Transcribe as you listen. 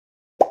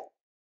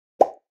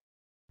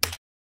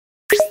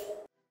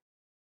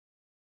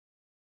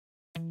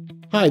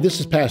Hi, this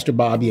is Pastor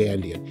Bob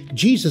Yandian.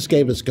 Jesus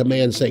gave us a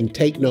command saying,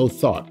 take no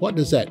thought. What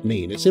does that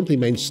mean? It simply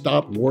means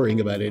stop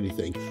worrying about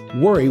anything.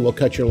 Worry will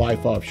cut your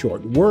life off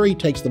short. Worry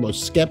takes the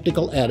most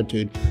skeptical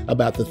attitude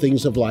about the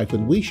things of life,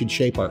 and we should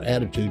shape our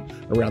attitude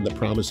around the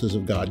promises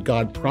of God.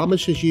 God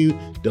promises you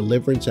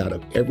deliverance out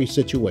of every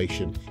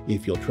situation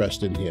if you'll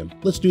trust in Him.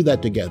 Let's do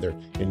that together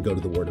and go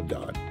to the Word of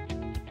God.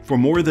 For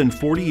more than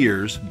 40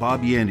 years,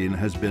 Bob Yandian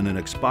has been an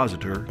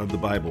expositor of the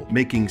Bible,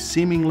 making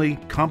seemingly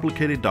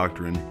complicated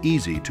doctrine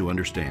easy to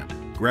understand.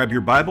 Grab your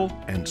Bible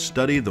and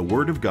study the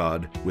Word of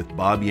God with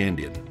Bob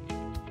Yandian.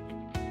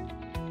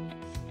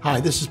 Hi,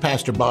 this is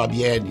Pastor Bob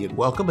Yandian.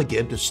 Welcome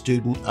again to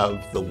Student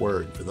of the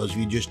Word. For those of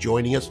you just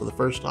joining us for the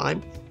first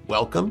time,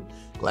 welcome.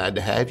 Glad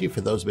to have you.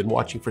 For those who've been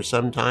watching for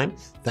some time,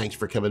 thanks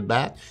for coming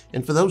back.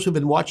 And for those who've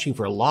been watching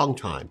for a long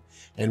time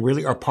and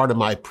really are part of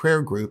my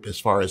prayer group as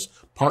far as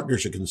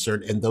partners are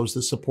concerned and those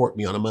that support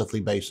me on a monthly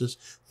basis,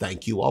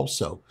 thank you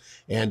also.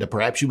 And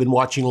perhaps you've been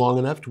watching long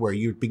enough to where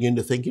you begin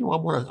to think, I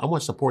want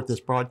to support this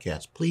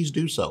broadcast. Please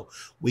do so.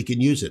 We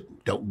can use it.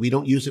 We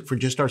don't use it for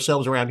just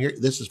ourselves around here.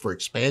 This is for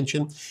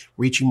expansion,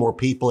 reaching more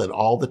people, and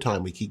all the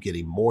time we keep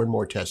getting more and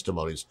more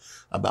testimonies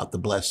about the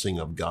blessing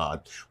of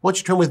God. Why don't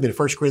you turn with me to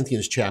 1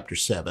 Corinthians chapter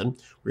 7.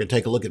 We're going to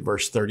take a look at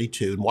verse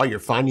 32. And while you're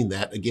finding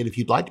that, again, if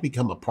you'd like to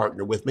become a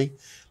partner with me,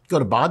 go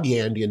to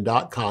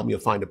bobyandian.com. You'll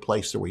find a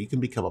place there where you can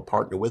become a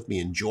partner with me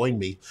and join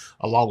me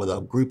along with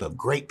a group of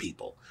great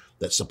people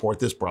that support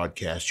this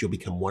broadcast. You'll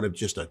become one of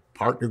just a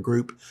partner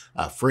group,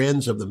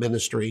 friends of the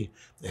ministry.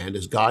 And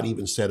as God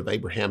even said of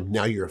Abraham,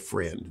 now you're a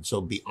friend. And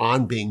so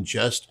beyond being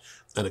just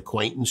an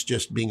acquaintance,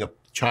 just being a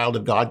child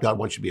of God, God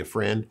wants you to be a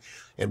friend.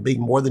 And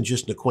being more than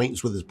just an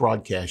acquaintance with his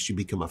broadcast, you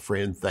become a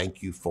friend.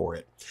 Thank you for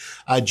it.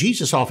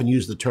 Jesus often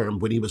used the term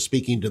when he was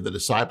speaking to the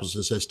disciples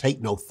and says,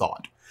 take no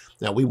thought.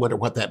 Now, we wonder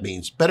what that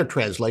means. Better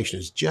translation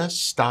is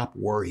just stop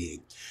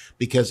worrying,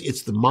 because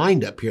it's the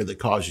mind up here that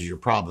causes your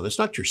problem. It's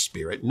not your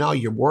spirit. No,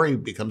 your worry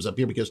becomes up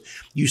here because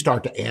you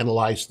start to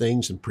analyze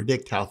things and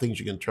predict how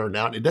things are going to turn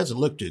out. And it doesn't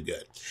look too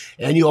good.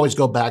 And you always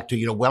go back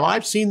to, well,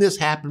 I've seen this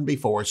happen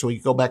before. So you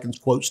go back and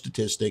quote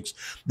statistics.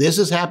 This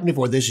has happened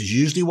before. This is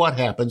usually what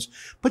happens.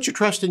 Put your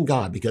trust in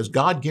God, because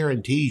God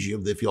guarantees you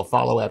that if you'll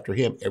follow after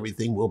him,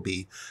 everything will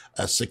be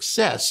a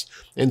success.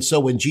 And so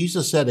when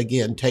Jesus said,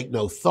 again, take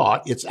no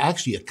thought, it's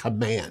actually a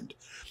command.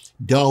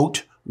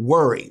 Don't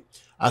worry.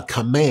 A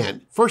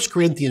command. 1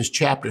 Corinthians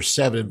chapter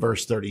 7 and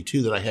verse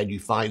 32 that I had you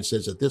find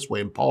says it this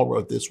way, and Paul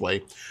wrote this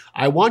way,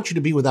 I want you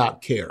to be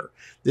without care.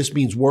 This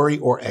means worry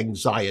or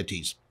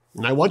anxieties.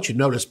 And I want you to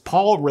notice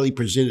Paul really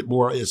presented it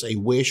more as a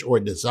wish or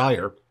a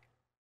desire,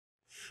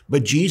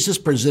 but Jesus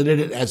presented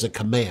it as a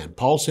command.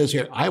 Paul says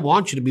here, I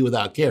want you to be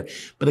without care.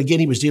 But again,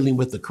 he was dealing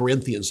with the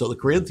Corinthians. So the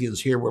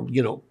Corinthians here were,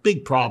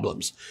 big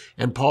problems.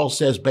 And Paul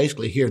says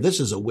basically here, this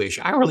is a wish.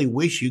 I really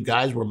wish you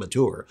guys were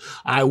mature.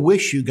 I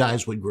wish you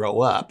guys would grow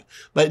up.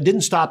 But it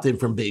didn't stop them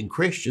from being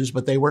Christians,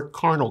 but they were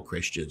carnal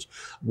Christians.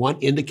 One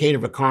indicator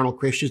of a carnal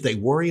Christian is they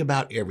worry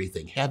about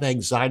everything, have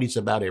anxieties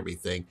about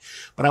everything.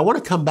 But I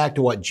want to come back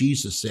to what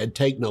Jesus said,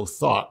 take no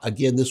thought.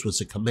 Again, this was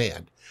a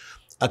command.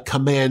 A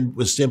command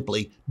was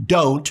simply,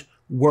 don't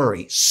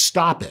worry,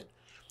 stop it.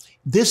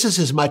 This is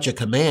as much a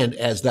command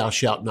as thou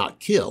shalt not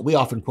kill. We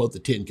often quote the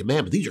 10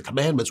 commandments. These are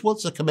commandments. Well,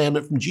 it's a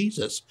commandment from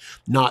Jesus,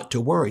 not to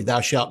worry.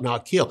 Thou shalt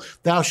not kill.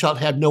 Thou shalt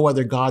have no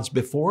other gods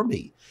before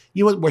me.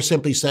 You know what we're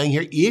simply saying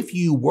here? If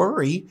you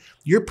worry,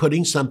 you're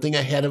putting something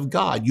ahead of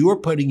God. You are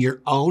putting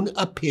your own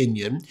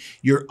opinion,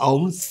 your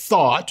own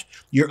thought,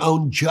 your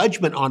own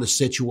judgment on a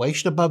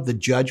situation above the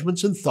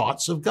judgments and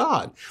thoughts of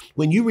God.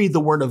 When you read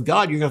the Word of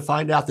God, you're going to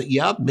find out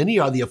that, many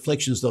are the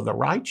afflictions of the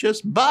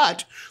righteous,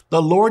 but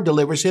the Lord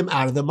delivers him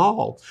out of them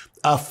all.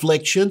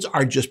 Afflictions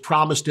are just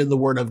promised in the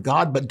Word of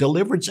God, but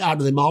deliverance out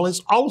of them all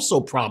is also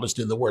promised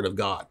in the Word of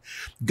God.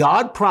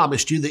 God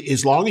promised you that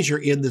as long as you're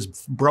in this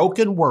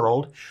broken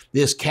world,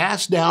 this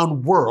cast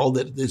down world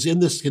that is in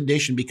this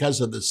condition because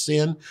of the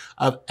sin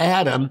of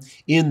Adam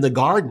in the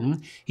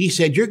garden, he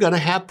said you're going to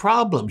have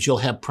problems. You'll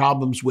have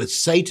problems with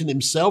Satan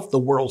himself, the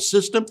world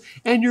system,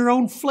 and your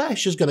own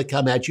flesh is going to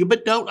come at you.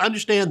 But don't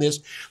understand this.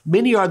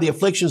 Many are the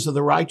afflictions of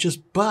the righteous,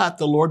 but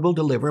the Lord will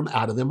deliver him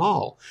out of them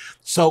all.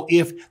 So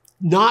if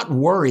not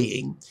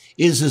worrying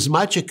is as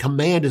much a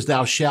command as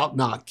thou shalt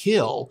not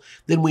kill,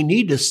 then we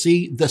need to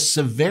see the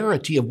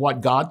severity of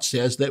what God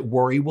says that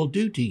worry will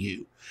do to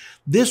you.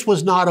 This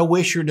was not a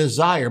wish or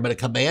desire, but a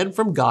command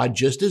from God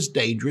just as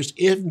dangerous,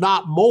 if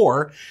not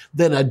more,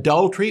 than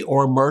adultery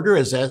or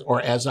murder,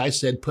 or as I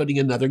said, putting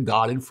another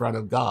God in front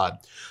of God.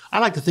 I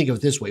like to think of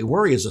it this way.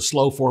 Worry is a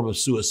slow form of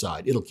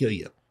suicide. It'll kill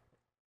you.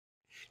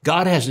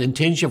 God has an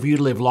intention for you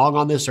to live long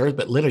on this earth,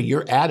 but literally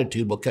your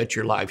attitude will cut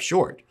your life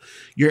short.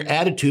 Your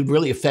attitude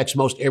really affects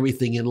most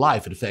everything in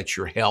life. It affects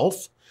your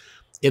health.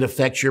 It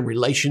affects your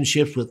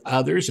relationships with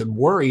others. And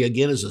worry,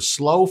 again, is a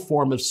slow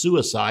form of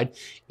suicide.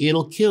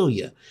 It'll kill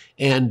you.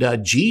 And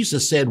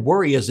Jesus said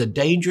worry is a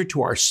danger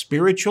to our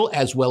spiritual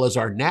as well as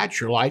our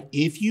natural life.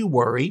 If you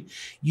worry,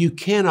 you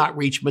cannot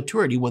reach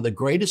maturity. One of the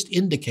greatest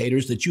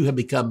indicators that you have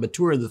become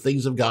mature in the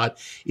things of God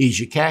is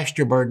you cast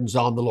your burdens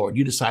on the Lord.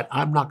 You decide,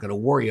 I'm not going to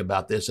worry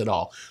about this at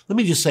all. Let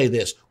me just say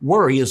this.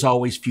 Worry is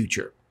always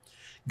future.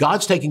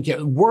 God's taking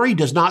care. Worry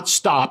does not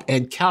stop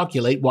and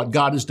calculate what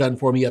God has done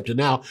for me up to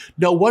now.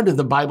 No wonder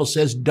the Bible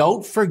says,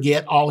 don't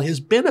forget all his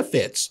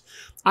benefits.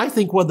 I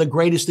think one of the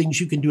greatest things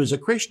you can do as a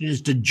Christian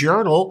is to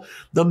journal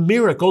the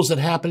miracles that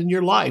happen in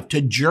your life, to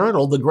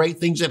journal the great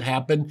things that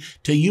happen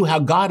to you, how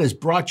God has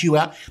brought you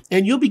out.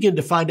 And you'll begin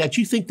to find out,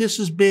 you think this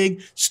is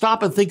big?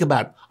 Stop and think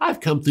about it. I've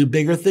come through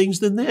bigger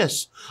things than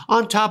this.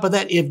 On top of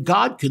that, if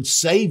God could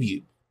save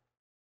you,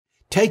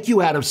 take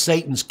you out of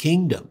Satan's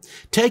kingdom,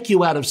 take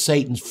you out of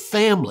Satan's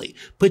family,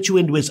 put you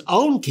into his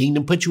own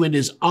kingdom, put you into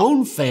his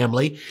own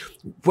family,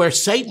 where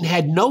Satan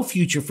had no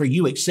future for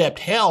you except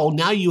hell.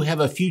 Now you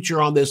have a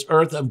future on this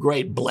earth of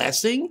great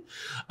blessing,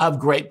 of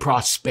great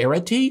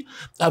prosperity,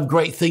 of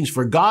great things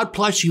for God.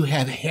 Plus you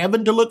have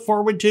heaven to look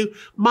forward to.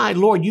 My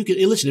Lord, you can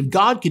listen, if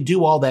God could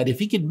do all that, if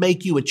he could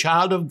make you a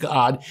child of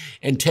God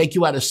and take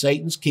you out of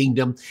Satan's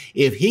kingdom,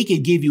 if he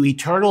could give you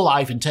eternal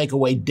life and take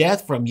away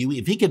death from you,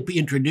 if he could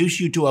introduce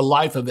you to a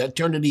life of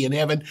eternity in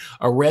heaven,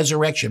 a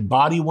resurrection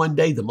body one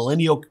day, the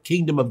millennial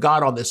kingdom of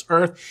God on this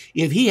earth,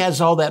 if he has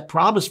all that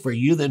promised for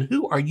you, then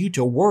who are you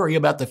to worry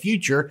about the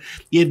future?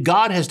 If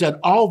God has done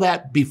all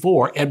that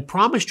before and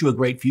promised you a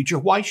great future,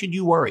 why should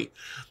you worry?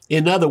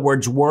 In other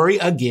words, worry,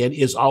 again,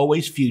 is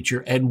always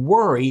future, and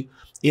worry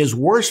is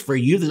worse for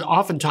you than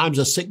oftentimes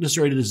a sickness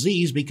or a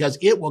disease because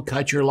it will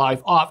cut your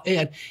life off.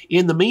 And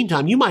in the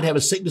meantime, you might have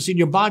a sickness in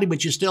your body,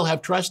 but you still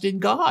have trust in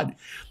God.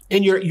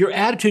 And your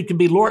attitude can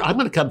be, Lord, I'm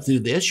going to come through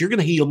this. You're going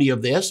to heal me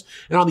of this.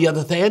 And on the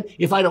other hand,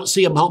 if I don't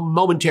see a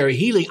momentary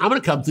healing, I'm going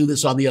to come through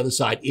this on the other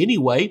side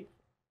anyway.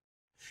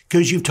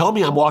 Because you've told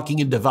me I'm walking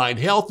in divine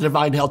health.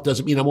 Divine health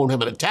doesn't mean I won't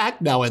have an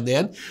attack now and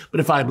then. But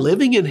if I'm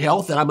living in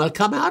health, then I'm going to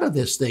come out of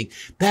this thing.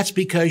 That's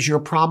because your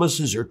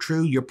promises are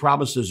true. Your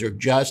promises are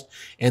just,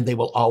 and they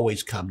will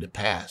always come to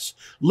pass.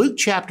 Luke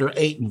chapter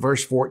 8 and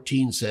verse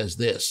 14 says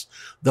this,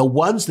 the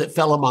ones that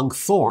fell among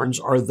thorns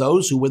are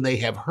those who, when they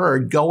have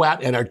heard, go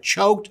out and are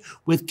choked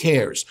with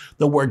cares.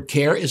 The word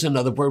care is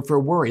another word for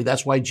worry.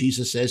 That's why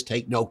Jesus says,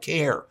 take no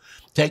care.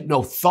 Take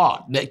no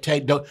thought.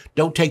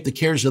 Don't take the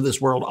cares of this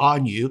world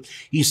on you.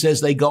 He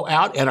says they go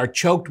out and are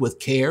choked with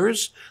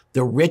cares,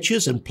 the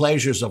riches and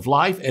pleasures of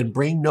life, and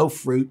bring no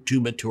fruit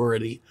to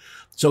maturity.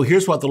 So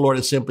here's what the Lord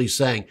is simply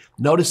saying.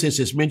 Notice this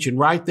is mentioned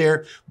right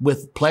there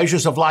with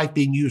pleasures of life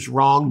being used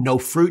wrong, no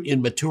fruit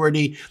in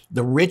maturity,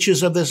 the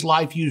riches of this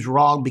life used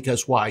wrong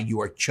because why? You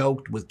are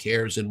choked with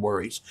cares and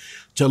worries.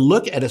 To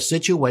look at a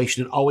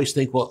situation and always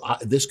think, well,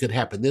 this could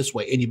happen this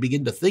way. And you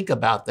begin to think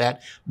about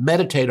that,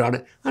 meditate on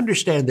it.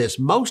 Understand this.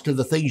 Most of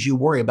the things you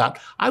worry about,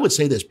 I would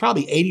say this,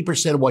 probably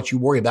 80% of what you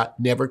worry about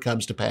never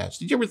comes to pass.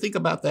 Did you ever think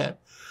about that?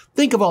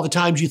 Think of all the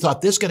times you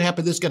thought this could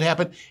happen,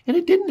 and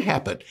it didn't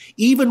happen.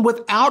 Even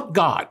without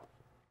God.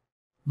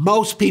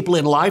 Most people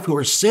in life who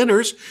are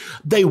sinners,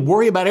 they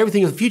worry about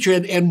everything in the future,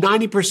 and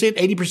 90%,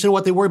 80% of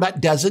what they worry about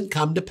doesn't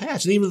come to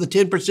pass. And even the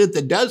 10%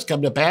 that does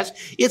come to pass,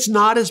 it's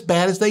not as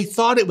bad as they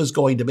thought it was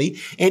going to be.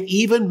 And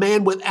even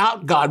man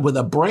without God, with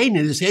a brain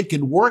in his head,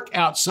 can work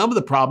out some of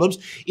the problems.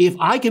 If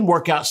I can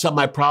work out some of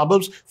my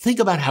problems, think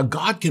about how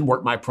God can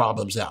work my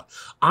problems out.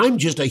 I'm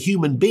just a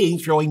human being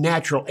throwing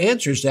natural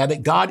answers at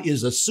it. God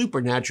is a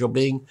supernatural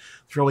being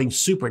throwing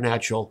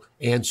supernatural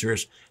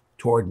answers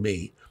toward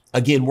me.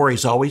 Again, worry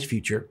is always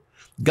future.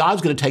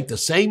 God's going to take the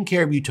same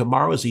care of you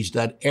tomorrow as he's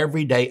done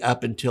every day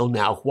up until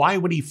now. Why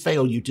would he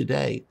fail you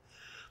today?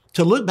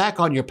 To look back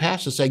on your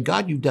past and say,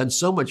 God, you've done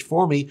so much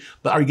for me,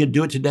 but are you going to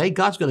do it today?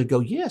 God's going to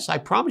go, yes, I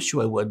promised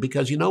you I would,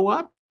 because you know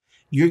what?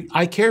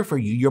 I care for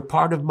you. You're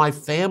part of my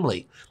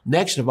family.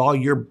 Next of all,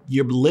 you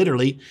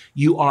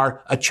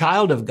are a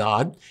child of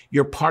God.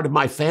 You're part of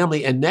my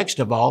family. And next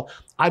of all,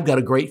 I've got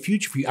a great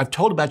future for you. I've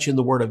told about you in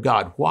the Word of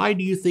God. Why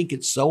do you think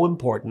it's so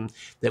important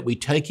that we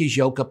take his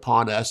yoke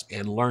upon us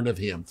and learn of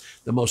him?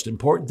 The most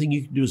important thing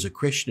you can do as a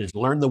Christian is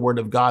learn the Word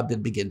of God,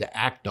 then begin to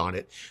act on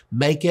it.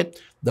 Make it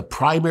the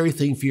primary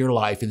thing for your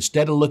life.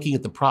 Instead of looking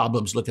at the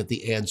problems, look at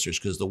the answers,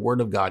 because the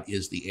Word of God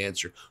is the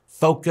answer.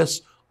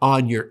 Focus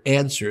on your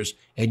answers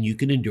and you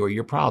can endure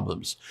your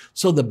problems.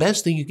 So the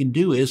best thing you can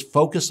do is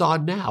focus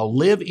on now.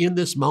 Live in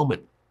this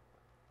moment.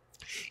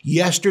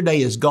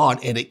 Yesterday is gone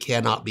and it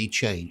cannot be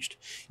changed.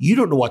 You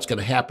don't know what's going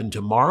to happen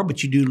tomorrow,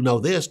 but you do know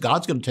this.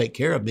 God's going to take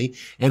care of me.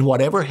 And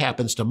whatever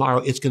happens tomorrow,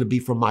 it's going to be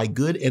for my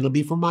good and it'll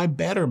be for my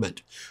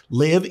betterment.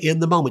 Live in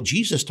the moment.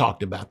 Jesus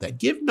talked about that.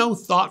 Give no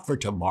thought for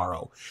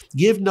tomorrow.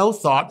 Give no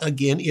thought,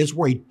 again, is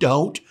worry.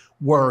 Don't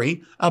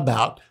worry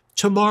about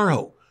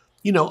tomorrow.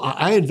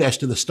 I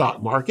invest in the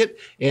stock market,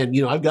 and,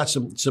 I've got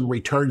some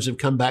returns have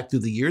come back through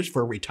the years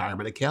for a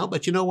retirement account.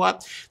 But you know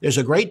what? There's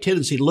a great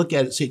tendency to look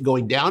at it, see it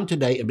going down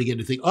today and begin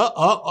to think,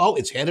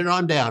 it's headed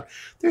on down.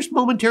 There's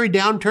momentary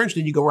downturns,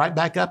 then you go right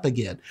back up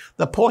again.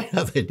 The point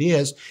of it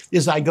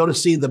is I go to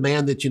see the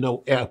man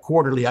that,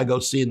 quarterly I go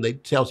see, and they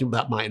tells him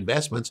about my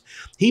investments.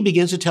 He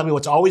begins to tell me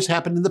what's always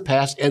happened in the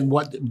past and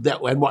what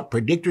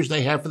predictors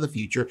they have for the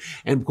future,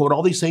 and quote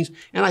all these things.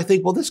 And I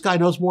think, well, this guy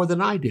knows more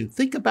than I do.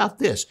 Think about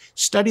this.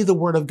 Study the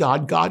Word of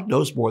God. God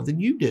knows more than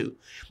you do.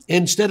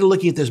 Instead of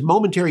looking at this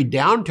momentary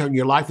downturn in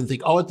your life and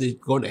think, it's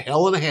going to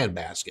hell in a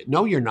handbasket.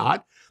 No, you're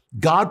not.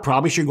 God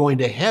promised you're going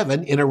to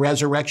heaven in a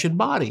resurrection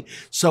body.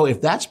 So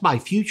if that's my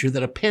future,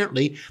 then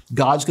apparently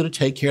God's going to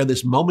take care of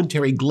this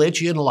momentary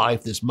glitch in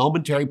life, this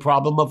momentary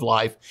problem of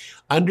life.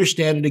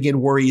 Understand it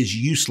again, worry is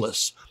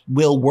useless.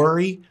 Will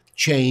worry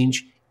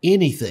change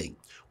anything?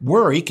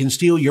 Worry can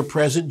steal your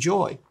present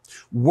joy.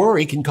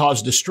 Worry can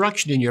cause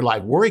destruction in your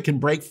life. Worry can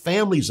break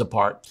families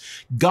apart.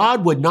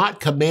 God would not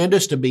command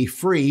us to be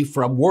free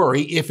from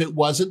worry if it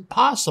wasn't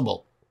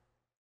possible.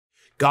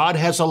 God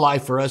has a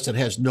life for us that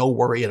has no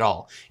worry at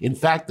all. In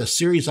fact, the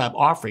series I'm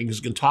offering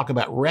is going to talk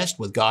about rest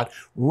with God.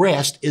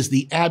 Rest is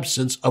the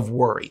absence of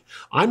worry.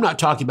 I'm not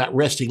talking about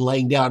resting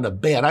laying down in a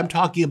bed. I'm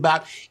talking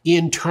about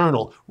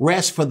internal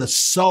rest for the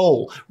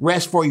soul,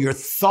 rest for your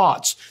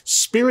thoughts,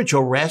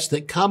 spiritual rest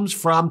that comes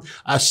from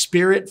a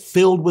spirit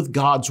filled with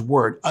God's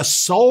word, a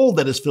soul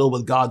that is filled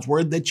with God's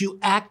word that you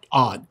act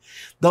on.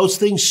 Those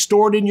things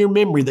stored in your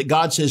memory that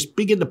God says,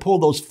 begin to pull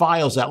those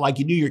files out like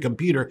you do your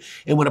computer.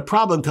 And when a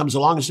problem comes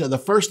along, instead of the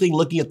first thing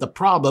looking at the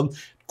problem,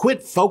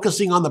 quit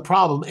focusing on the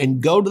problem and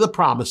go to the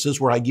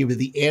promises where I give you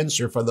the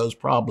answer for those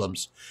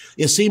problems.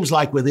 It seems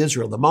like with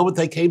Israel, the moment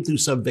they came through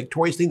some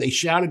victorious thing, they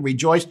shouted,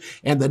 rejoiced,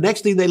 and the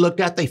next thing they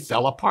looked at, they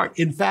fell apart.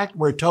 In fact,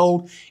 we're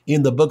told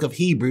in the book of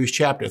Hebrews,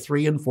 chapter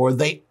 3 and 4,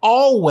 they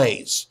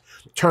always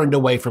turned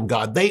away from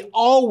God. They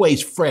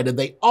always fretted,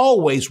 they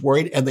always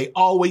worried, and they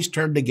always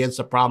turned against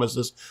the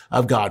promises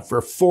of God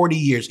for 40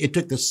 years. It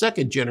took the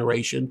second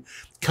generation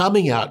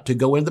coming out to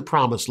go into the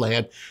promised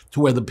land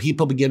to where the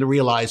people begin to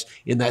realize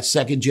in that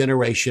second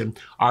generation,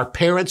 our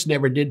parents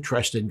never did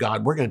trust in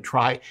God. We're going to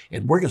try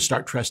and we're going to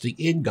start trusting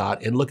in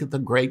God, and look at the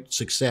great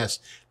success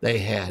they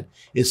had.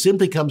 It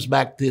simply comes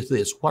back to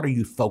this. What are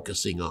you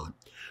focusing on?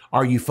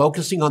 Are you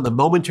focusing on the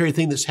momentary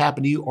thing that's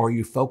happened to you, or are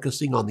you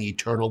focusing on the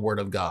eternal word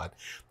of God?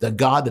 The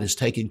God that has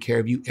taken care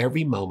of you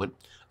every moment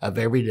of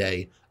every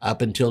day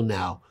up until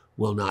now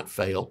will not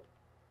fail.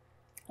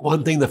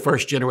 One thing the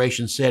first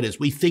generation said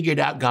is, we figured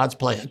out God's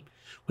plan.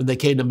 When they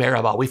came to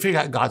Meribah, we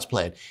figured out God's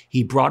plan.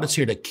 He brought us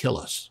here to kill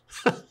us.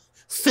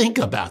 Think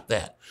about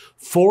that.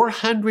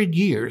 400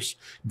 years,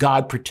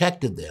 God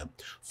protected them.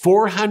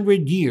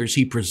 400 years,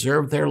 he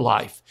preserved their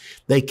life.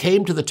 They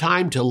came to the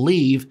time to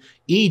leave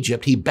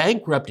Egypt. He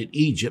bankrupted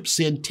Egypt,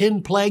 sent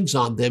 10 plagues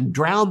on them,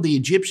 drowned the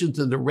Egyptians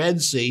in the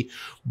Red Sea,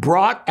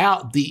 brought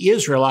out the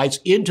Israelites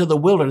into the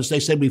wilderness. They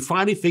said, we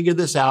finally figured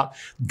this out.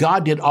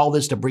 God did all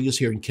this to bring us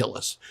here and kill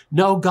us.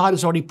 No, God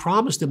has already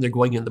promised them they're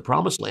going in the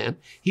promised land.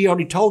 He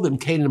already told them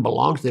Canaan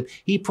belongs to them.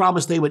 He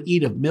promised they would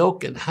eat of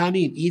milk and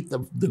honey and eat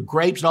the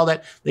grapes and all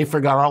that. They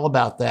forgot all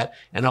about that.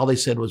 And all they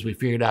said was, we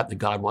figured out that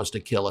God wants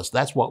to kill us.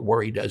 That's what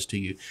worry does to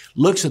you.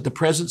 Looks at the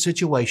present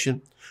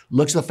situation,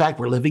 looks at the fact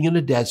we're living in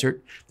a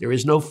desert. There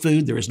is no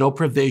food. There is no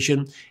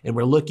provision. And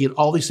we're looking at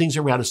all these things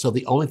around us. So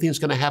the only thing that's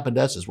going to happen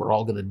to us is we're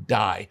all going to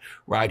die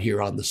right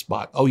here on the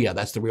spot. Oh yeah,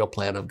 that's the real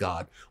plan of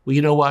God. Well,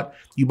 you know what?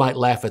 You might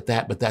laugh at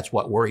that, but that's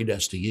what worry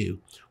does to you.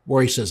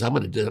 Worry says, I'm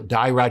going to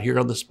die right here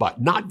on the spot.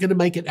 Not going to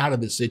make it out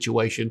of this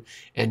situation.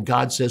 And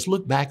God says,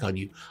 look back on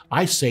you.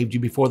 I saved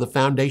you before the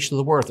foundation of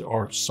the world,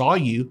 or saw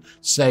you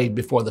saved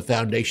before the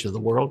foundation of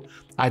the world.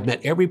 I've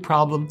met every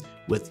problem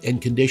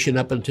and condition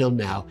up until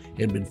now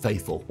and been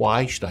faithful.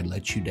 Why should I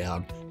let you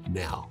down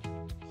now?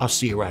 I'll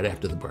see you right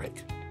after the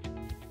break.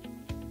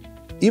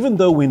 Even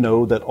though we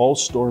know that all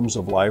storms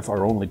of life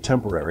are only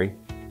temporary,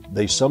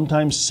 they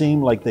sometimes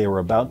seem like they are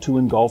about to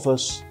engulf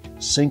us,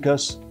 sink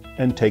us,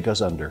 and take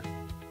us under.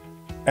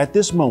 At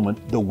this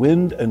moment, the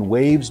wind and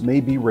waves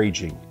may be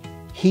raging,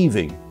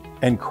 heaving,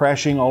 and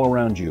crashing all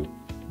around you,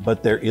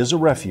 but there is a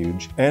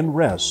refuge and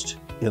rest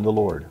in the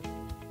Lord.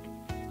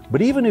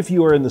 But even if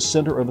you are in the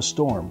center of a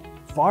storm,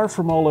 far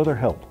from all other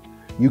help,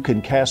 you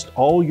can cast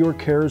all your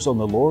cares on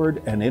the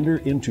Lord and enter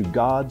into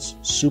God's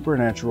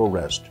supernatural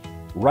rest,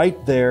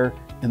 right there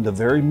in the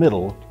very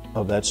middle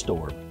of that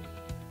storm.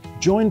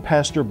 Join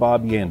Pastor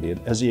Bob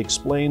Yandian as he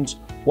explains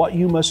what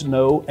you must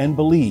know and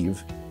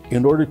believe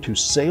in order to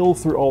sail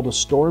through all the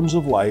storms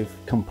of life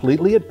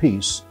completely at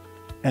peace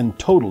and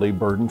totally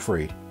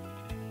burden-free.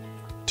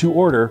 To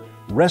order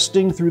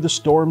Resting Through the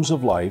Storms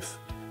of Life,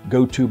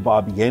 go to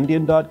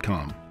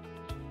bobyandian.com.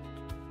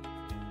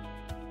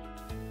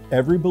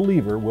 Every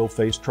believer will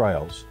face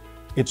trials.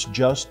 It's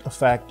just a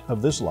fact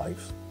of this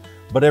life.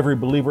 But every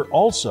believer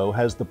also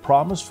has the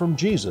promise from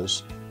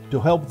Jesus to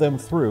help them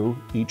through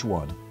each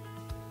one.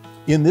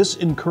 In this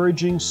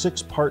encouraging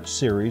 6-part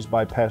series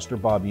by Pastor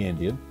Bob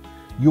Yandian,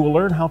 you will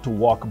learn how to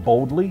walk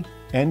boldly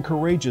and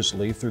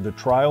courageously through the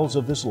trials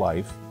of this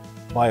life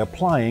by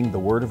applying the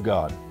Word of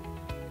God.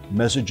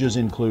 Messages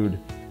include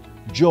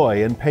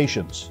joy and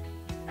patience,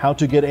 how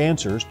to get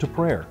answers to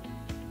prayer,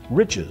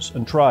 riches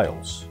and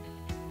trials,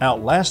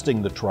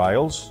 outlasting the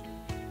trials,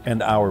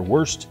 and our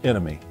worst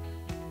enemy.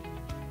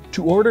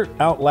 To order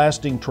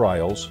Outlasting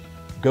Trials,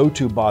 go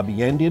to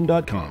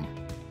bobyandian.com.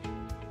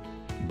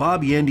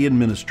 Bob Yandian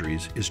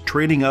Ministries is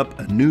training up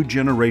a new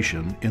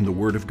generation in the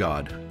Word of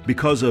God.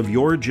 Because of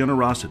your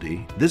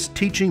generosity, this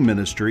teaching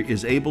ministry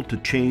is able to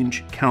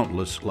change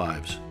countless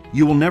lives.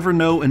 You will never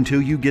know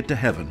until you get to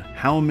heaven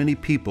how many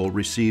people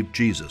received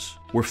Jesus,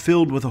 were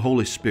filled with the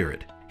Holy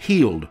Spirit,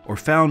 healed, or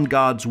found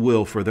God's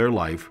will for their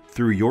life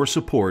through your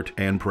support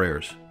and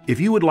prayers. If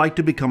you would like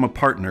to become a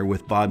partner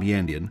with Bob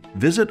Yandian,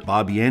 visit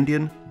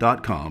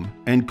bobyandian.com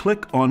and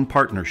click on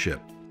Partnership.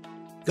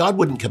 God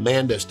wouldn't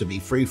command us to be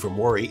free from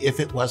worry if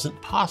it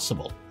wasn't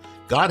possible.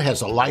 God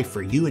has a life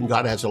for you and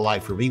God has a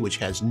life for me, which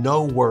has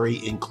no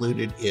worry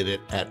included in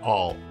it at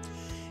all.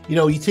 You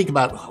know, you think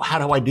about, how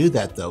do I do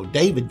that though?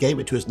 David gave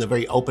it to us in the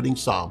very opening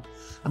psalm.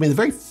 I mean, the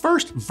very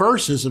first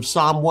verses of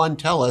Psalm 1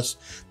 tell us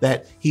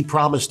that he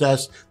promised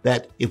us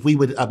that if we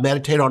would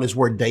meditate on his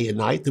word day and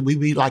night, that we'd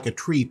be like a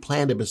tree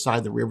planted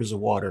beside the rivers of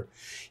water.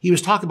 He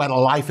was talking about a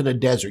life in a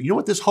desert. You know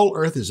what? This whole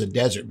earth is a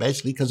desert,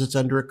 basically, because it's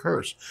under a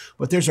curse.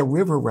 But there's a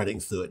river running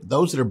through it.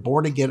 Those that are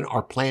born again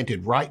are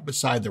planted right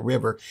beside the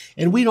river.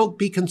 And we don't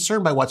be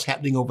concerned by what's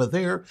happening over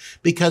there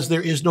because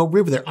there is no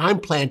river there. I'm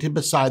planted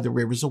beside the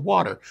rivers of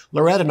water.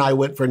 Loretta and I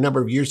went for a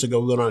number of years ago.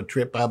 We went on a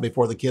trip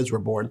before the kids were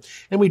born,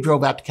 and we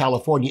drove out to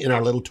California in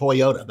our little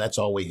Toyota. That's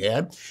all we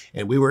had.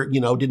 And we were,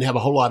 didn't have a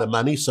whole lot of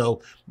money.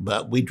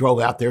 But we drove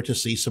out there to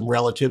see some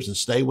relatives and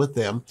stay with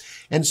them.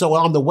 And so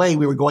on the way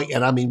we were going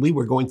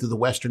through the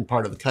western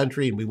part of the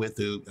country, and we went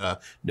through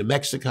New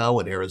Mexico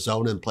and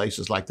Arizona and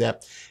places like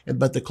that.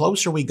 But the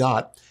closer we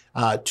got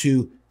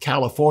to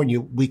California,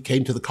 we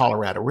came to the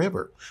Colorado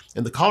River.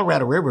 And the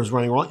Colorado River was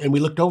running along, and we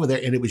looked over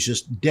there, and it was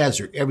just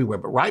desert everywhere.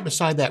 But right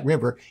beside that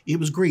river, it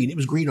was green. It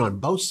was green on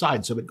both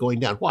sides of it going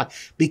down. Why?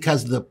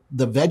 Because the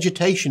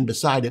vegetation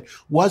beside it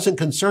wasn't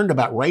concerned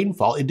about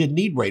rainfall. It didn't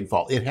need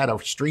rainfall. It had a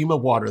stream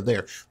of water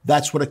there.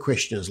 That's what a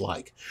Christian is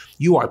like.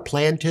 You are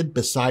planted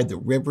beside the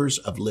rivers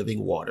of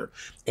living water.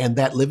 And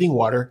that living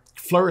water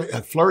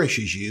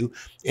flourishes you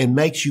and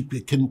makes you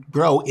can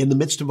grow in the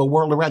midst of a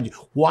world around you.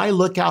 Why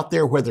look out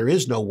there where there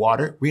is no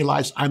water?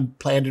 Realize I'm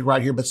planted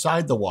right here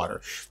beside the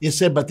water. It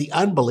said, but the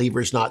unbeliever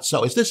is not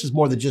so. This is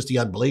more than just the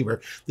unbeliever.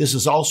 This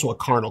is also a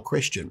carnal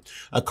Christian.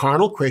 A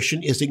carnal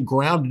Christian isn't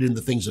grounded in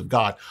the things of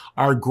God.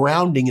 Our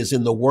grounding is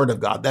in the Word of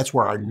God. That's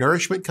where our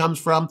nourishment comes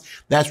from.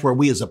 That's where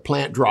we as a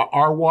plant draw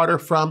our water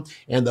from.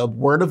 And the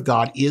Word of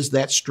God is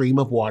that stream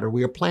of water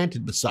we are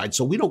planted beside.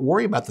 So we don't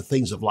worry about the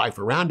things of life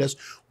around us.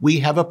 We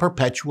have a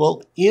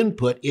perpetual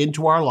input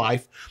into our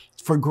life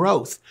for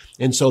growth.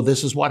 And so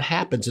this is what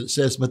happens. It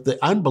says, but the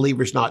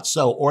unbeliever's not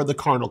so, or the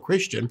carnal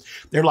Christian.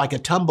 They're like a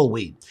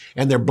tumbleweed,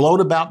 and they're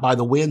blown about by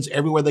the winds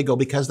everywhere they go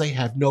because they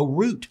have no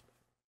root.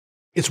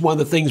 It's one of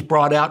the things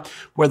brought out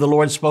where the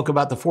Lord spoke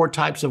about the 4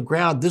 types of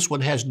ground. This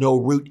one has no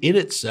root in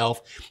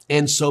itself,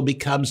 and so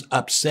becomes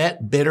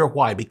upset, bitter.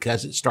 Why?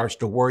 Because it starts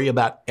to worry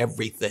about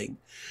everything.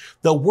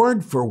 The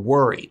word for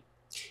worry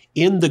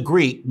in the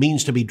Greek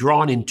means to be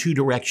drawn in 2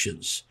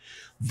 directions.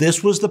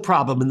 This was the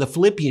problem in the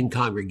Philippian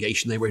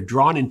congregation. They were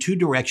drawn in 2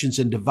 directions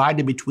and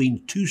divided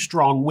between 2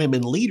 strong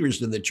women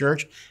leaders in the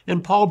church.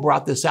 And Paul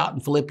brought this out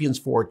in Philippians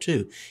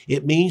 4:2.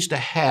 It means to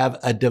have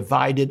a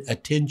divided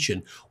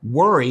attention.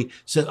 Worry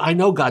says, I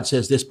know God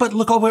says this, but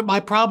look over at my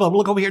problem.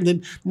 Look over here. And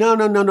then,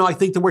 no. I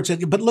think the word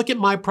says, but look at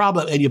my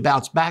problem. And you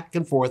bounce back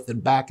and forth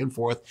and back and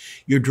forth.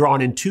 You're drawn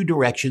in 2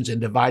 directions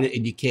and divided,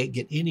 and you can't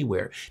get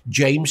anywhere.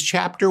 James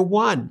chapter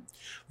 1.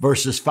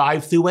 Verses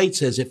 5-8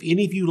 says, if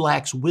any of you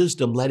lacks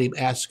wisdom, let him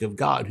ask of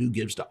God, who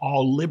gives to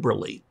all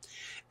liberally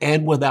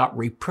and without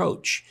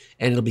reproach,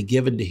 and it'll be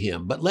given to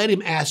him. But let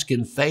him ask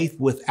in faith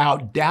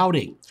without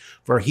doubting.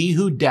 For he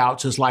who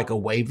doubts is like a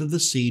wave of the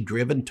sea,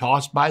 driven,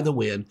 tossed by the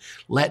wind.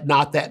 Let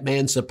not that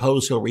man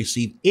suppose he'll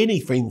receive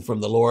anything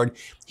from the Lord.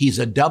 He's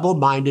a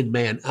double-minded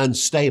man,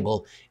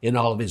 unstable in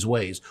all of his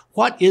ways.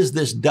 What is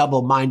this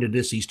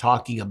double-mindedness he's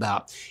talking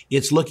about?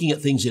 It's looking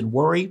at things in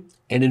worry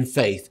and in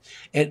faith.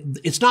 And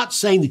it's not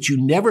saying that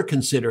you never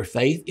consider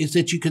faith. It's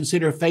that you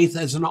consider faith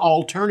as an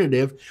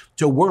alternative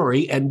to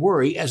worry, and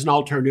worry as an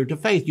alternative to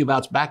faith. You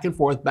bounce back and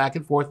forth,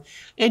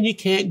 and you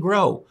can't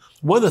grow.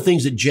 One of the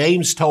things that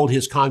James told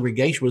his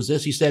congregation was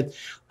this. He said,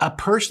 a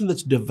person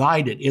that's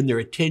divided in their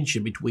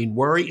attention between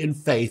worry and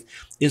faith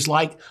is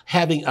like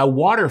having a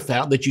water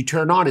fountain that you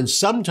turn on, and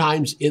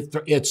sometimes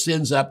it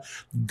sends up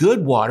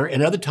good water,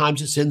 and other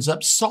times it sends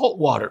up salt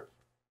water.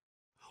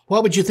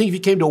 What would you think if you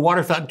came to a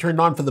water fountain,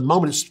 turned on for the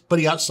moment, it's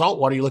putting out salt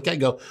water? You look at it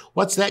and go,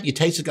 what's that? You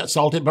taste it, got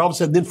salt in it, but all of a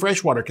sudden then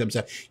fresh water comes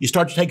out. You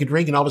start to take a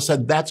drink and all of a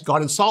sudden that's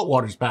gone and salt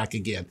water's back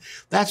again.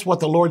 That's what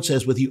the Lord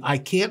says with you. I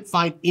can't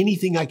find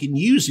anything I can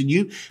use in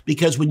you,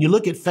 because when you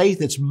look at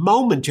faith, it's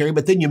momentary,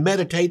 but then you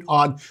meditate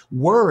on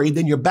worry,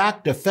 then you're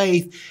back to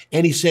faith.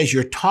 And he says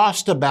you're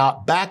tossed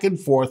about back and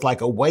forth like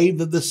a wave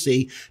of the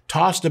sea,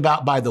 tossed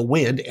about by the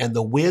wind. And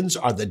the winds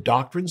are the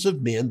doctrines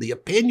of men, the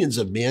opinions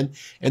of men,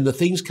 and the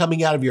things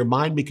coming out of your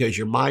mind, because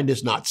your mind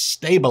is not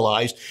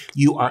stabilized.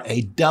 You are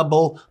a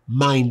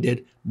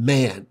double-minded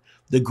man.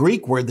 The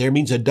Greek word there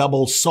means a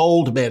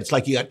double-souled man. It's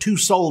like you got two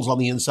souls on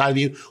the inside of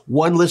you,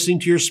 one listening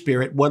to your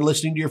spirit, one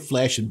listening to your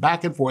flesh, and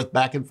back and forth,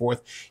 back and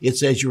forth. It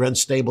says you're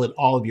unstable in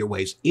all of your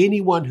ways.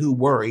 Anyone who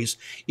worries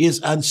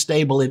is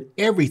unstable in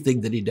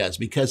everything that he does,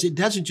 because it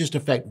doesn't just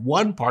affect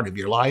one part of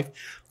your life.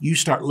 You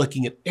start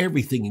looking at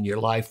everything in your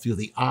life through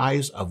the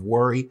eyes of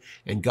worry,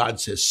 and God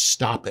says,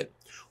 stop it.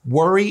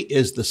 Worry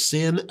is the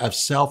sin of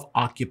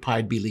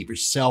self-occupied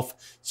believers,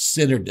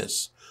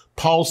 self-centeredness.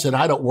 Paul said,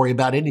 I don't worry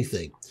about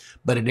anything,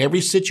 but in every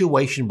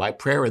situation, by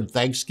prayer and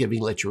thanksgiving,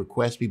 let your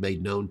requests be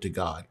made known to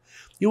God.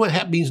 You know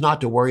what means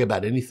not to worry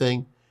about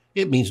anything?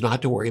 It means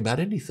not to worry about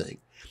anything.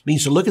 It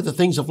means to look at the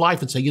things of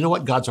life and say, you know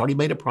what? God's already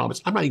made a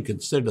promise. I'm not even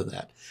consider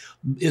that.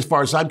 As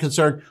far as I'm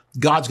concerned,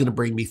 God's going to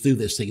bring me through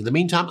this thing. In the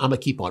meantime, I'm going to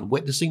keep on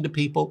witnessing to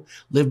people,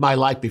 live my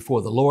life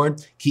before the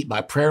Lord, keep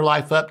my prayer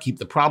life up, keep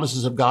the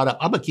promises of God up.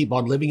 I'm going to keep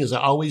on living as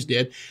I always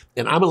did,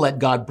 and I'm going to let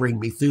God bring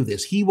me through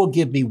this. He will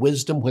give me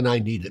wisdom when I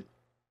need it.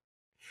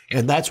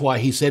 And that's why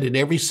he said in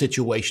every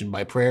situation,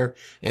 by prayer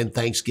and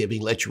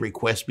thanksgiving, let your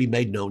requests be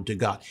made known to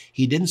God.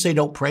 He didn't say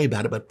don't pray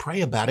about it, but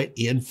pray about it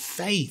in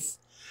faith.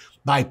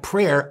 By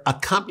prayer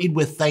accompanied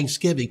with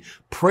thanksgiving.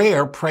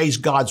 Prayer praise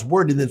God's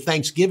word, and then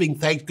thanksgiving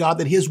thanks God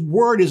that his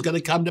word is going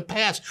to come to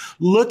pass.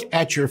 Look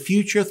at your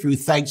future through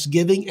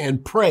thanksgiving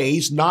and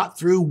praise, not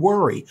through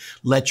worry.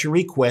 Let your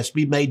request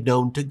be made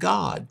known to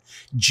God.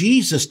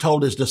 Jesus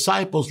told his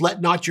disciples, let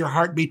not your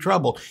heart be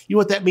troubled. You know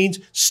what that means?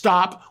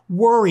 Stop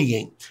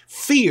worrying.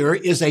 Fear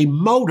is a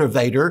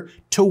motivator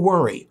to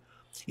worry.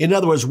 In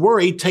other words,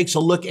 worry takes a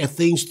look at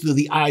things through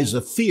the eyes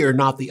of fear,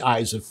 not the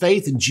eyes of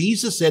faith. And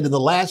Jesus said in the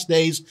last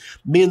days,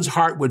 men's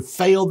heart would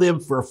fail them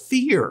for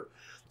fear.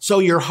 So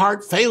your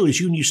heart fails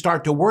you and you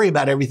start to worry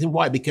about everything.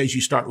 Why? Because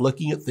you start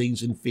looking at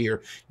things in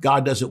fear.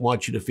 God doesn't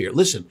want you to fear.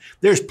 Listen,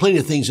 there's plenty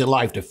of things in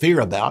life to fear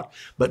about,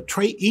 but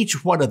try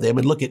each one of them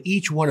and look at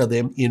each one of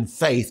them in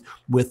faith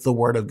with the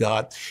word of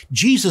God.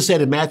 Jesus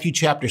said in Matthew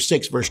chapter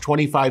 6, verse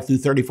 25 through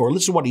 34,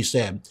 listen to what he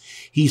said.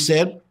 He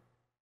said,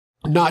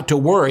 not to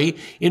worry.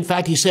 In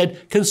fact, he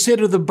said,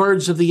 consider the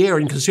birds of the air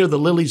and consider the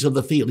lilies of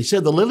the field. He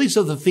said, the lilies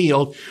of the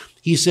field,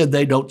 he said,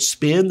 they don't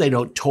spin, they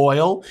don't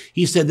toil.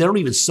 He said, they don't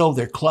even sew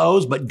their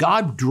clothes, but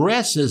God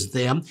dresses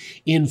them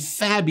in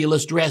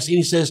fabulous dress. And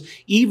he says,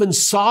 even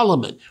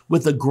Solomon,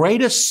 with the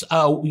greatest,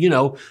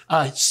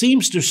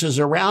 seamstresses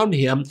around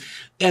him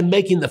and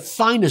making the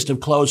finest of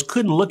clothes,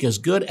 couldn't look as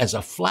good as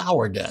a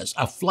flower does.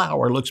 A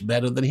flower looks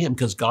better than him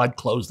because God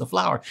clothes the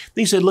flower.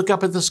 Then he said, look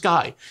up at the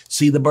sky,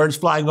 see the birds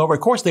flying over. Of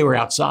course, they were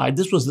outside.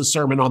 This was the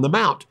Sermon on the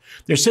Mount.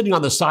 They're sitting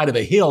on the side of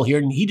a hill here,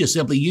 and he just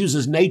simply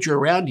uses nature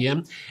around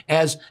him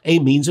as a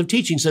means of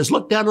teaching. He says,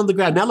 look down on the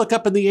ground. Now look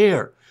up in the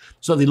air.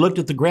 So they looked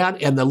at the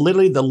ground, and the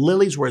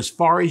lilies were as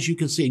far as you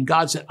could see. And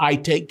God said, I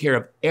take care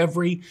of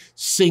every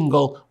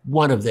single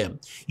one of them.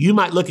 You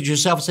might look at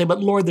yourself and say, but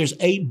Lord, there's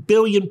 8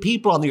 billion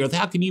people on the earth.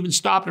 How can you even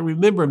stop and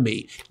remember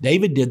me?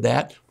 David did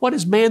that. What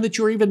is man that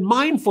you're even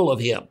mindful of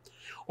him?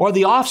 Or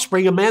the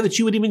offspring of man that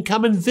you would even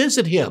come and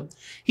visit him?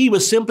 He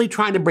was simply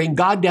trying to bring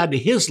God down to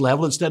his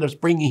level instead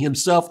of bringing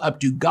himself up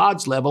to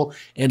God's level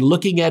and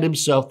looking at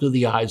himself through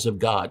the eyes of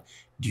God.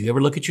 Do you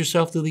ever look at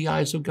yourself through the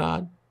eyes of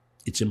God?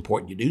 It's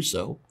important you do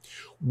so.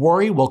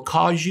 Worry will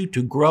cause you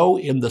to grow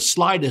in the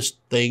slightest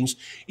things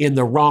in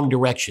the wrong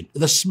direction.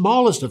 The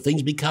smallest of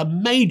things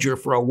become major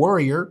for a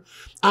worrier.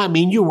 I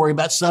mean, you worry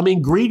about some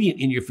ingredient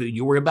in your food.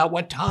 You worry about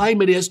what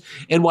time it is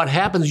and what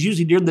happens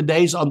usually during the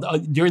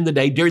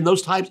day, during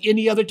those times,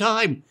 any other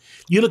time.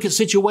 You look at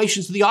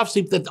situations to the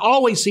opposite that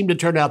always seem to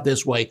turn out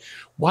this way.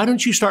 Why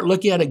don't you start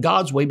looking at it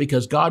God's way?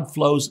 Because God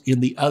flows in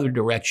the other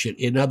direction.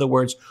 In other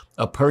words,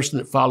 a person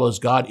that follows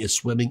God is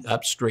swimming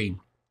upstream.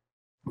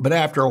 But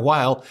after a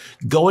while,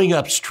 going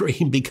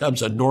upstream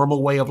becomes a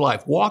normal way of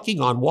life.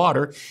 Walking on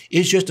water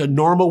is just a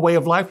normal way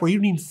of life where you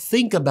don't even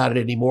think about it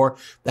anymore.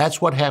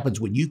 That's what happens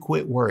when you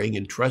quit worrying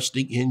and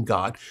trusting in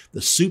God.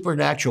 The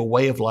supernatural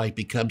way of life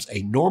becomes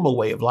a normal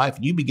way of life,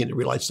 and you begin to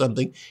realize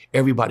something.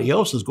 Everybody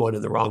else is going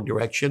in the wrong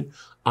direction.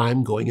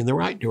 I'm going in the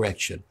right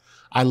direction.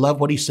 I love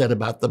what he said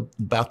about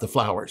the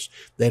flowers.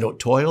 They don't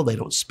toil, they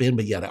don't spin,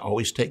 but yet I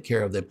always take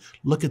care of them.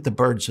 Look at the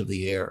birds of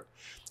the air.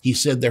 He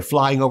said they're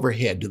flying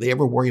overhead. Do they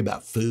ever worry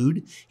about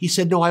food? He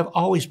said, no, I've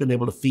always been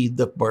able to feed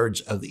the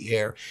birds of the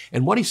air.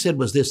 And what he said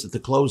was this at the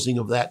closing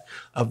of that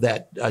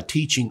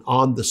teaching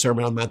on the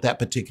Sermon on the Mount, that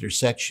particular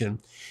section.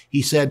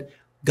 He said,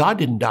 God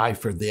didn't die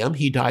for them.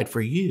 He died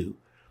for you.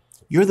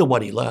 You're the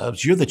one he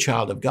loves. You're the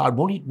child of God.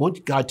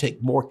 Won't God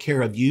take more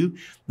care of you,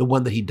 the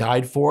one that he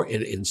died for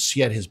and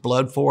shed his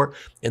blood for,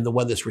 and the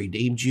one that's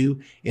redeemed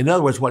you? In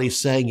other words, what he's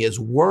saying is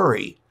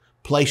worry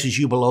places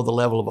you below the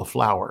level of a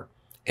flower.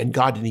 And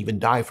God didn't even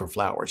die for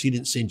flowers. He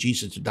didn't send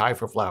Jesus to die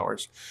for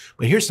flowers.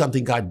 But here's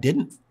something God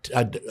didn't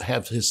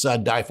have his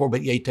son die for,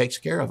 but yet he takes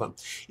care of him.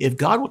 If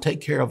God will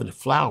take care of a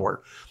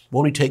flower,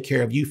 won't he take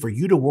care of you? For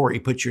you to worry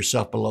puts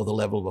yourself below the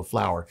level of a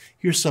flower.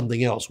 Here's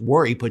something else.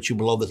 Worry puts you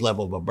below the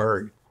level of a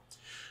bird.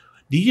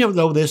 Do you ever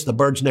know this? The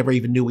birds never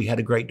even knew we had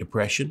a Great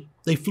Depression.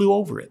 They flew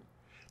over it.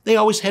 They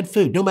always had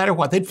food, no matter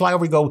what. They'd fly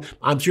over and go,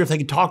 I'm sure if they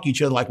could talk to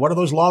each other, like, what are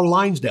those long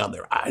lines down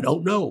there? I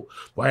don't know.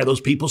 Why are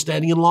those people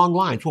standing in long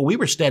lines? Well, we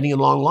were standing in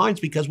long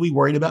lines because we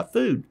worried about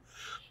food,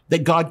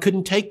 that God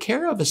couldn't take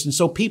care of us. And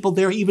so people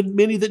there, even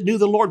many that knew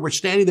the Lord, were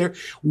standing there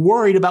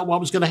worried about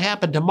what was going to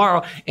happen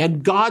tomorrow.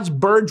 And God's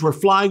birds were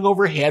flying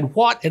overhead.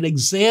 What an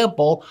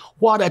example.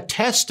 What a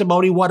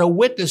testimony. What a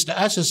witness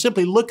to us, to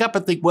simply look up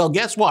and think, well,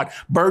 guess what?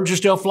 Birds are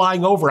still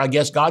flying over. I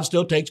guess God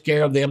still takes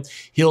care of them.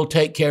 He'll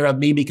take care of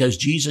me because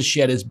Jesus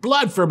shed his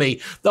blood for me.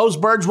 Those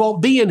birds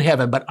won't be in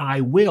heaven, but I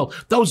will.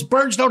 Those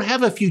birds don't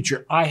have a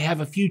future. I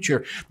have a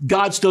future.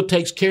 God still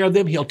takes care of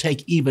them. He'll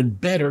take even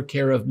better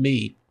care of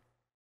me.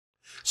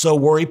 So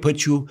worry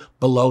puts you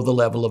below the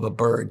level of a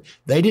bird.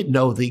 They didn't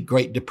know the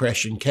Great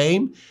Depression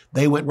came.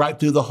 They went right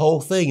through the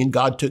whole thing, and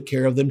God took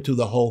care of them through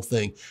the whole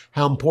thing.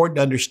 How important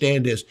to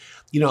understand is,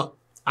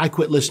 I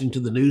quit listening to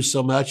the news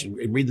so much and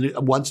read the news.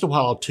 Once in a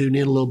while, I'll tune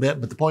in a little bit.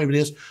 But the point of it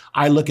is,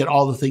 I look at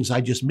all the things I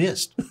just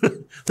missed.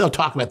 They'll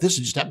talk about this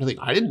and just happen to think,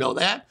 I didn't know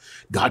that.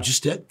 God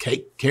just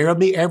takes care of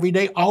me every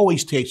day,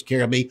 always takes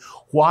care of me.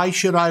 Why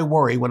should I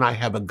worry when I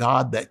have a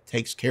God that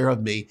takes care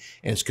of me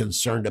and is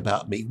concerned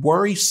about me?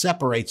 Worry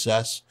separates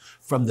us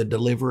from the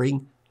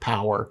delivering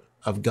power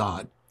of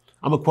God.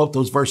 I'm going to quote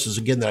those verses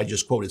again that I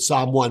just quoted.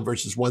 Psalm 1,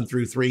 verses 1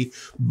 through 3.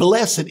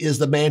 Blessed is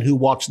the man who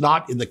walks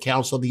not in the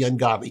counsel of the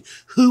ungodly.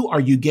 Who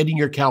are you getting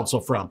your counsel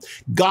from?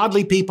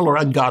 Godly people or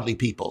ungodly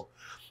people?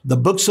 The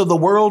books of the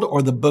world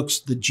or the books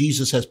that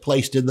Jesus has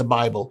placed in the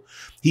Bible?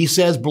 He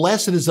says,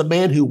 blessed is the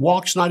man who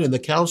walks not in the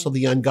counsel of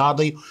the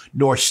ungodly,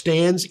 nor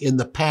stands in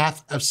the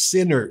path of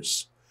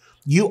sinners.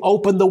 You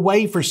open the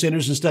way for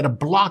sinners instead of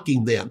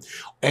blocking them,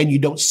 and you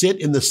don't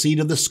sit in the seat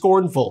of the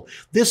scornful.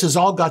 This has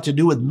all got to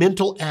do with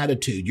mental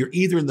attitude. You're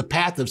either in the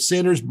path of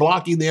sinners,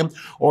 blocking them,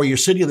 or you're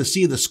sitting in the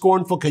seat of the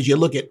scornful because you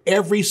look at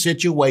every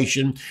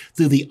situation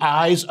through the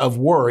eyes of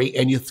worry,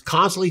 and you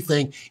constantly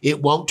think,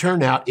 it won't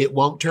turn out, it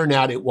won't turn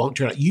out, it won't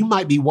turn out. You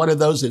might be one of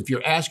those that if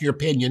you're asked your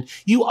opinion,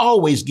 you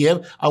always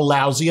give a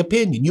lousy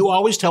opinion. You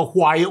always tell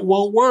why it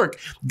won't work.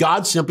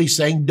 God's simply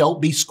saying, don't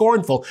be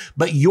scornful.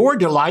 But your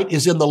delight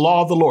is in the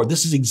law of the Lord.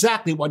 This is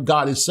exactly what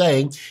God is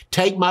saying.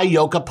 Take my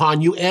yoke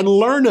upon you and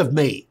learn of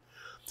me.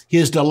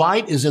 His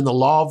delight is in the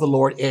law of the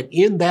Lord, and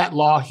in that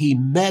law he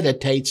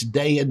meditates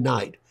day and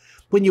night.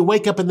 When you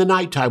wake up in the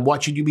nighttime,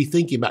 what should you be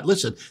thinking about?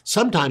 Listen,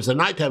 sometimes the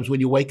night times when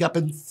you wake up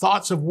and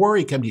thoughts of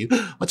worry come to you.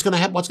 What's going to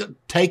happen? What's going to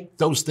take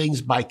those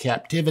things by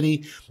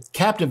captivity,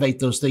 captivate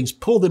those things,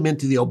 pull them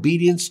into the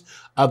obedience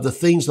of the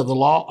things of the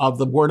law of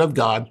the Word of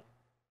God,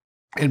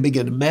 and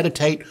begin to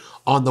meditate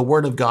on the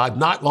Word of God,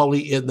 not only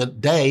in the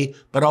day,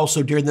 but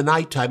also during the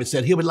nighttime. It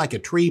said he'll be like a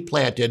tree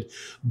planted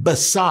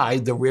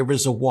beside the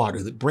rivers of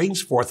water that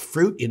brings forth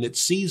fruit in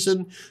its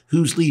season,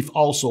 whose leaf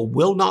also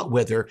will not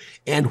wither,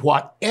 and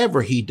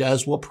whatever he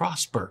does will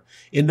prosper.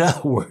 In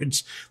other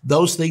words,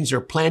 those things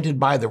are planted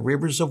by the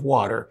rivers of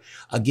water,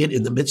 again,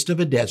 in the midst of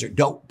a desert,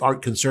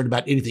 aren't concerned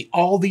about anything.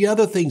 All the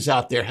other things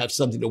out there have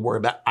something to worry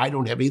about. I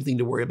don't have anything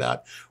to worry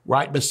about.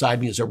 Right beside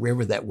me is a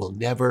river that will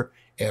never,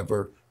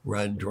 ever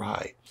run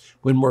dry.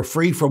 When we're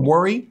free from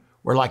worry,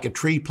 we're like a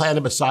tree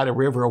planted beside a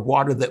river of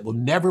water that will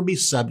never be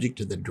subject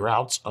to the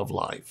droughts of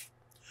life.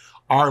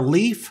 Our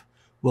leaf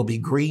will be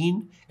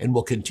green and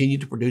will continue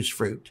to produce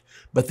fruit.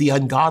 But the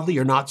ungodly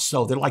are not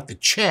so. They're like the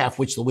chaff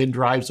which the wind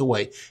drives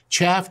away.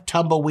 Chaff,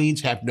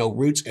 tumbleweeds have no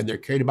roots, and they're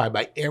carried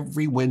by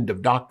every wind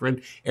of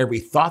doctrine, every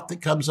thought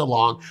that comes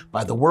along,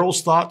 by the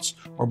world's thoughts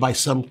or by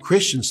some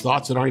Christians'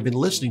 thoughts that aren't even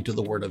listening to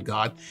the Word of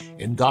God.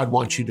 And God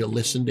wants you to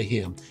listen to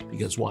Him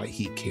because why?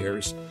 He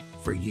cares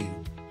for you.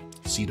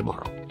 See you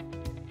tomorrow.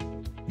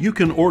 You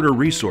can order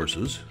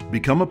resources,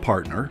 become a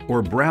partner,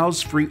 or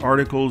browse free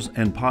articles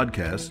and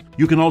podcasts.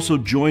 You can also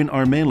join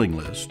our mailing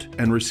list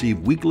and receive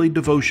weekly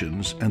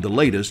devotions and the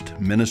latest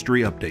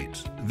ministry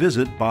updates.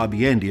 Visit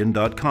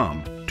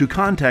bobyandian.com. To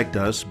contact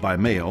us by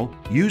mail,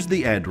 use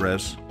the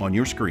address on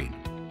your screen.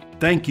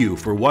 Thank you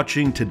for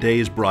watching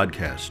today's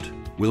broadcast.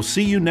 We'll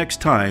see you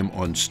next time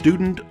on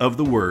Student of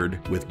the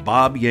Word with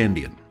Bob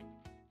Yandian.